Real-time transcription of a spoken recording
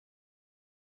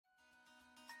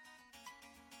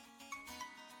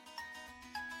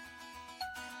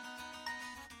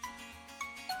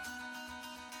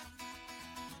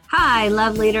Hi,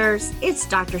 love leaders. It's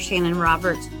Dr. Shannon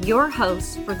Roberts, your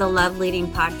host for the Love Leading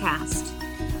Podcast,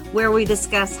 where we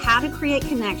discuss how to create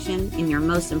connection in your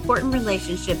most important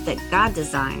relationship that God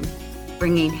designed,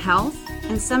 bringing health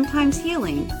and sometimes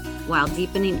healing while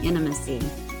deepening intimacy.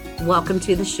 Welcome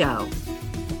to the show.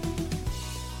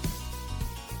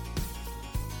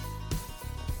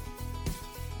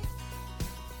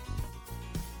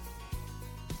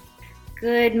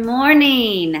 Good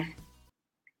morning.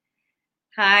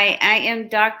 Hi, I am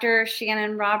Dr.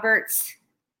 Shannon Roberts.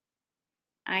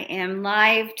 I am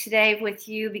live today with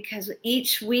you because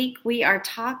each week we are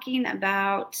talking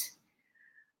about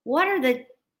what are the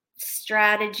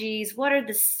strategies, what are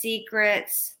the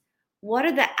secrets, what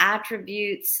are the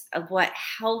attributes of what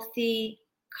healthy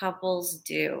couples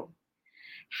do?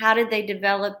 How did they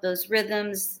develop those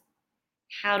rhythms?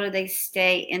 How do they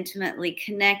stay intimately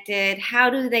connected?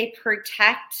 How do they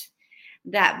protect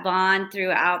that bond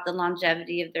throughout the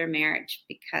longevity of their marriage?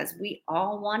 Because we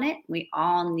all want it, we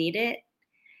all need it,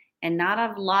 and not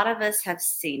a lot of us have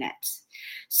seen it.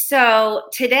 So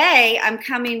today I'm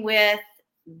coming with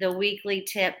the weekly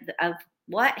tip of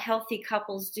what healthy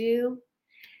couples do.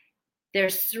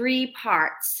 There's 3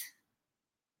 parts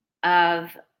of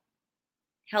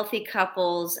healthy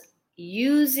couples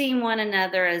using one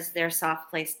another as their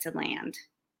soft place to land.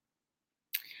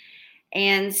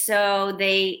 And so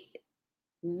they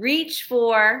reach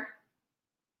for,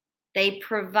 they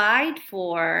provide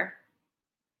for,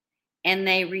 and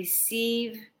they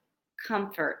receive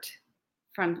comfort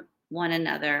from one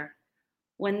another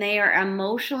when they are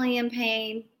emotionally in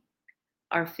pain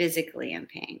or physically in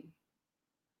pain.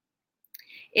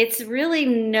 It's really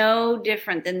no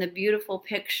different than the beautiful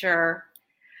picture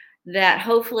that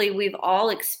hopefully we've all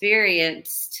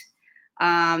experienced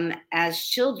as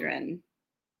children.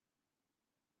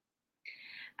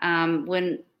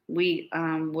 When we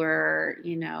were,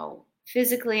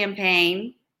 physically in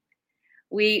pain,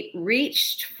 we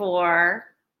reached for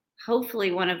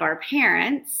hopefully one of our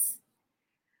parents.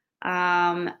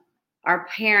 Our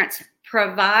parents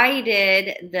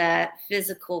provided the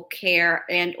physical care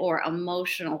and or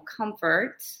emotional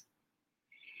comfort.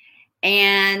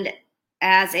 And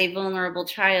as a vulnerable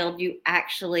child, you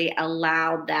actually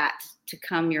allowed that to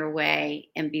come your way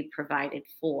and be provided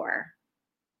for.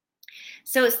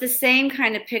 So it's the same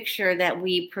kind of picture that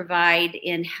we provide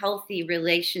in healthy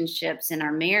relationships in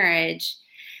our marriage,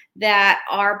 that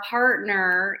our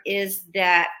partner is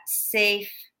that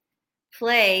safe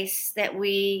place that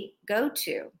we go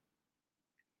to,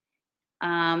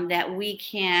 that we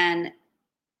can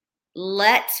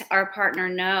let our partner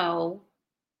know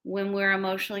when we're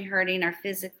emotionally hurting or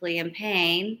physically in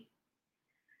pain.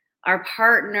 Our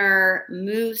partner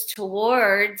moves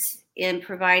towards in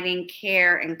providing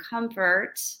care and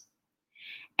comfort,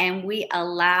 and we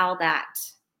allow that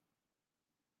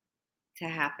to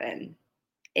happen.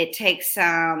 It takes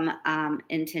some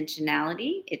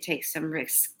intentionality. It takes some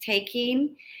risk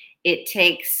taking. It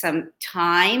takes some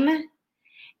time,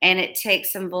 and it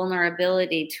takes some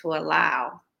vulnerability to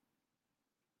allow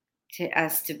to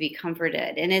us to be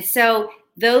comforted. And it's so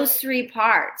those 3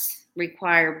 parts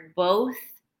require both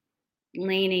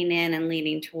leaning in and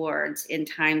leaning towards in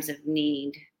times of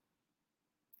need.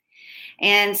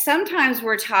 And sometimes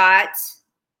we're taught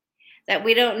that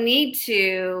we don't need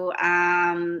to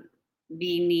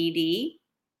be needy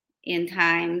in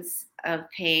times of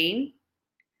pain.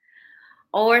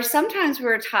 Or sometimes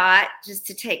we're taught just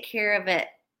to take care of it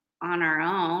on our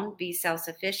own, be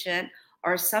self-sufficient.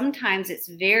 Or sometimes it's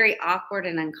very awkward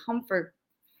and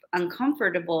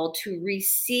uncomfortable to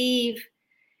receive,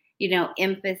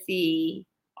 empathy,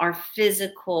 our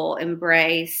physical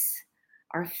embrace,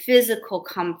 our physical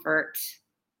comfort.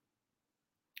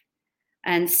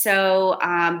 And so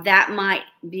that might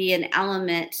be an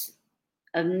element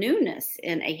of newness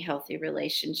in a healthy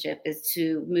relationship, is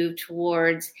to move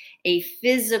towards a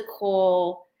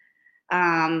physical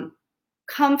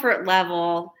comfort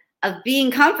level of being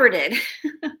comforted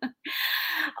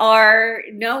or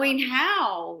knowing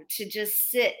how to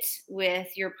just sit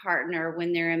with your partner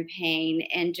when they're in pain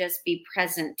and just be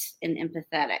present and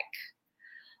empathetic,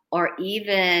 or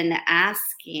even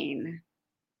asking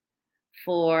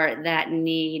for that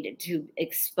need to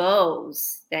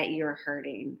expose that you're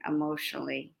hurting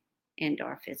emotionally and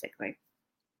or physically.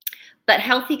 But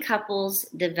healthy couples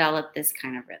develop this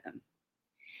kind of rhythm.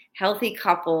 Healthy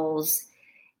couples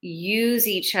use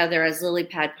each other as lily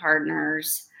pad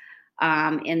partners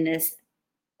in this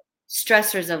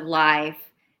stressors of life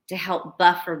to help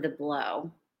buffer the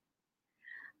blow,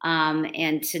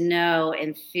 and to know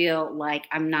and feel like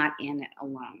I'm not in it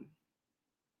alone.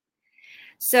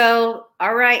 So,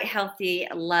 all right, healthy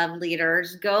love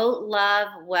leaders, go love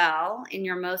well in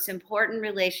your most important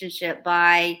relationship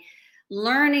by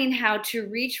learning how to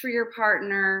reach for your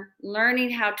partner, learning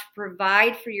how to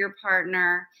provide for your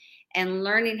partner, and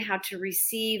learning how to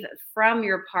receive from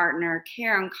your partner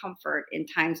care and comfort in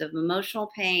times of emotional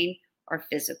pain or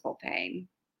physical pain.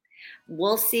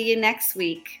 We'll see you next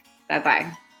week.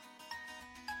 Bye-bye.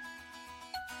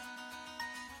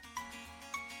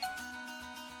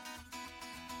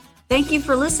 Thank you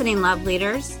for listening, love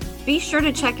leaders. Be sure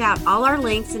to check out all our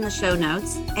links in the show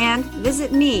notes and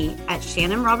visit me at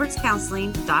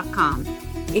ShannonRobertsCounseling.com.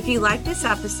 If you like this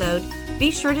episode,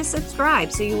 be sure to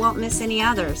subscribe so you won't miss any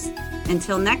others.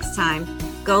 Until next time,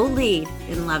 go lead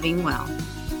in loving well.